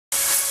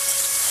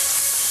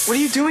What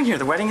are you doing here?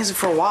 The wedding isn't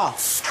for a while.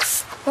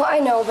 Well, I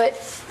know, but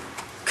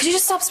could you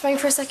just stop spraying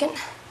for a second?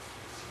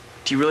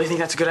 Do you really think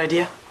that's a good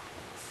idea?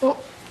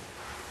 Well,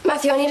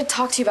 Matthew, I need to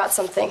talk to you about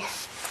something.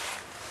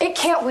 It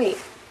can't wait.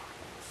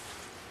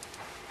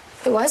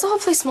 Wait, why does the whole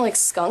place smell like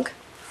skunk?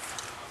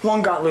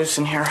 One got loose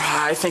in here.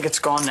 I think it's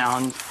gone now,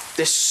 and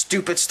this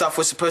stupid stuff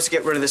was supposed to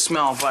get rid of the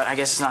smell, but I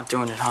guess it's not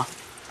doing it, huh?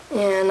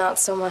 Yeah, not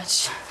so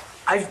much.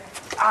 I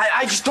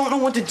just don't know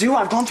what to do.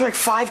 I've gone through like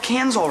 5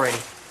 cans already.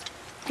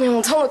 Yeah,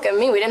 well, don't look at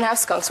me. We didn't have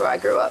skunks where I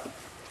grew up.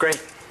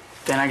 Great.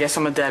 Then I guess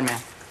I'm a dead man.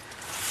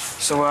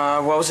 So,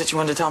 what was it you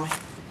wanted to tell me?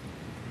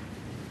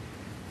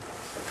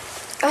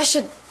 I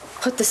should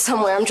put this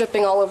somewhere. I'm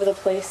dripping all over the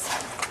place.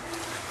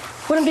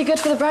 Wouldn't be good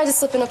for the bride to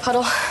slip in a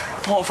puddle.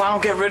 Well, if I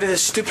don't get rid of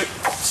this stupid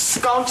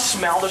skunk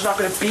smell, there's not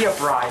going to be a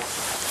bride.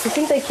 You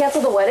think they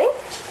canceled the wedding?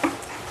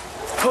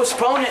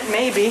 Postpone it,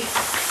 maybe.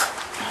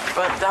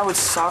 But that would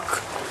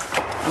suck.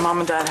 My mom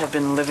and dad have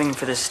been living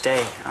for this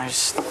day. I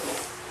just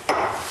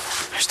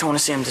don't want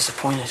to see them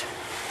disappointed.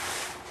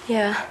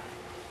 Yeah.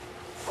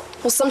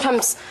 Well,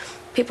 sometimes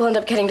people end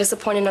up getting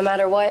disappointed no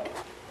matter what.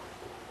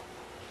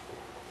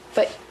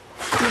 But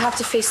you have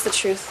to face the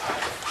truth.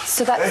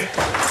 So that...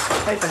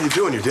 Hey, how you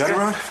doing? Your dad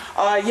around?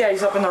 Yeah,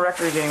 he's up in the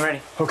rectory getting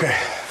ready. Okay.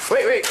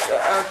 Wait,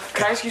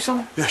 can I ask you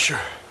something? Yeah, sure.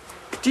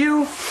 Do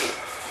you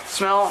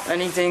smell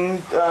anything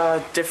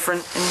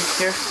different in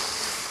here?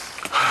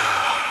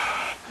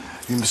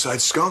 You mean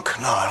besides skunk?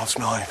 No, I don't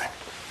smell anything.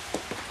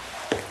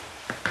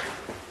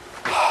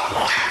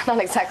 Not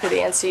exactly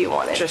the answer you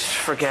wanted. Just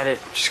forget it.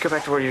 Just go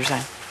back to what you were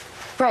saying.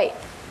 Right.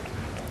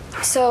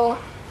 So,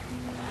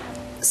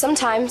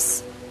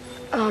 sometimes,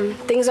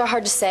 things are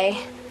hard to say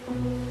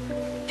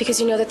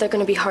because you know that they're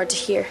going to be hard to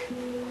hear.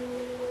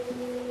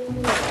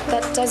 But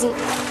that doesn't...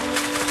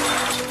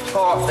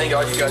 Oh, thank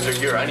God you guys are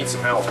here. I need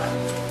some help.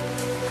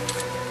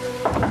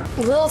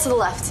 A little to the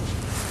left.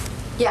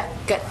 Yeah,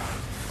 good.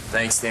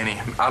 Thanks, Danny.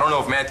 I don't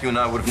know if Matthew and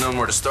I would have known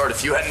where to start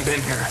if you hadn't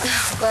been here.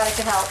 Glad I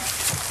could help.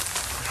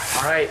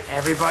 All right,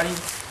 everybody,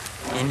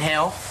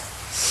 inhale.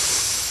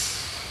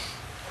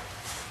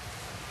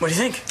 What do you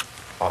think?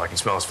 All I can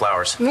smell is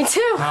flowers. Me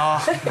too.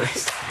 Oh,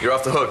 nice. You're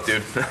off the hook,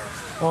 dude.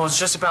 Well, it's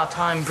just about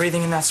time.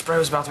 Breathing in that spray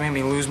was about to make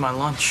me lose my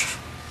lunch.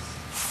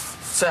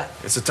 What's that?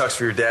 It's a tux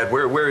for your dad.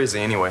 Where is he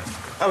anyway?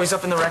 Oh, he's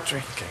up in the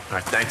rectory. Okay, all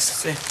right, thanks.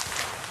 See.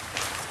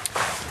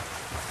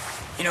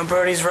 You know,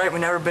 Brody's right. We've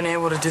never been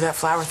able to do that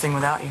flower thing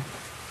without you.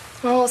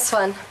 Well, it's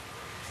fun.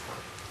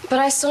 But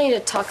I still need to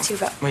talk to you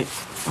about... Wait,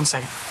 1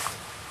 second.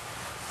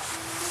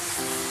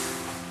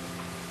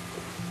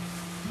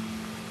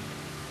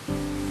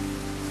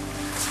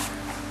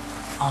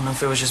 I don't know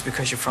if it was just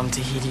because you're from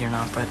Tahiti or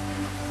not, but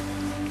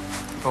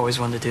I've always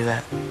wanted to do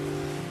that.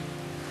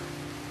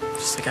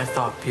 Just like I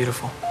thought,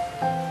 beautiful.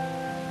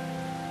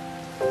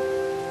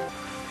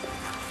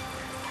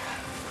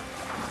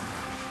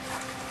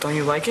 Don't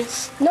you like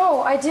it?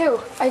 No, I do.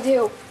 I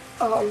do.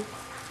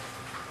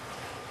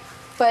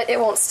 But it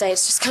won't stay.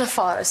 It's just gonna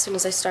fall out as soon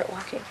as I start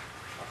walking.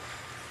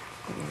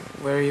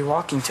 Where are you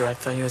walking to? I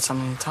thought you had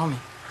something to tell me.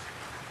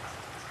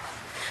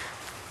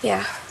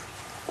 Yeah.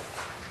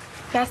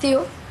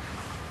 Matthew,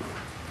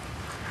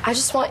 I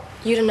just want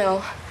you to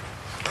know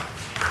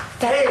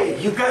that...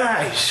 Hey, you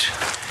guys!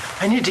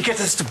 I need to get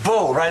this to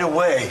Bo right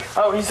away.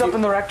 Oh, he's up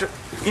in the rectory.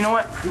 You know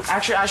what?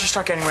 Actually, I should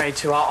start getting ready,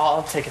 too.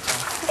 I'll take it to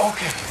him.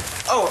 Okay.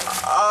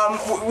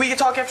 Oh, we can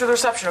talk after the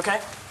reception, okay?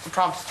 I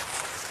promise.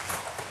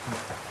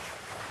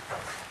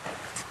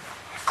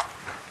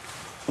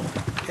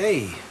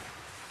 Hey.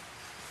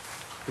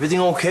 Everything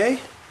okay?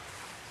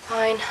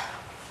 Fine.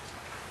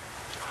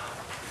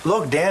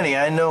 Look, Danny,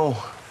 I know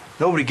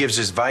nobody gives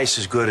advice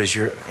as good as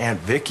your Aunt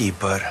Vicky,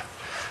 but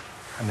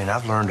I mean,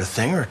 I've learned a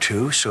thing or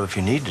two, so if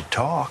you need to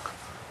talk,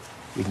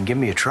 you can give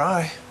me a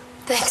try.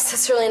 Thanks,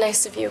 that's really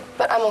nice of you,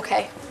 but I'm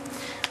okay.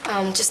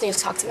 Just need to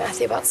talk to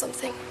Matthew about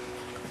something.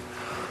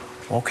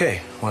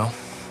 Okay, well,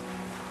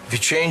 if you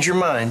change your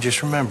mind,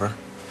 just remember,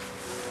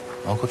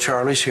 Uncle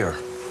Charlie's here.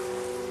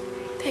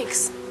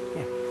 Thanks.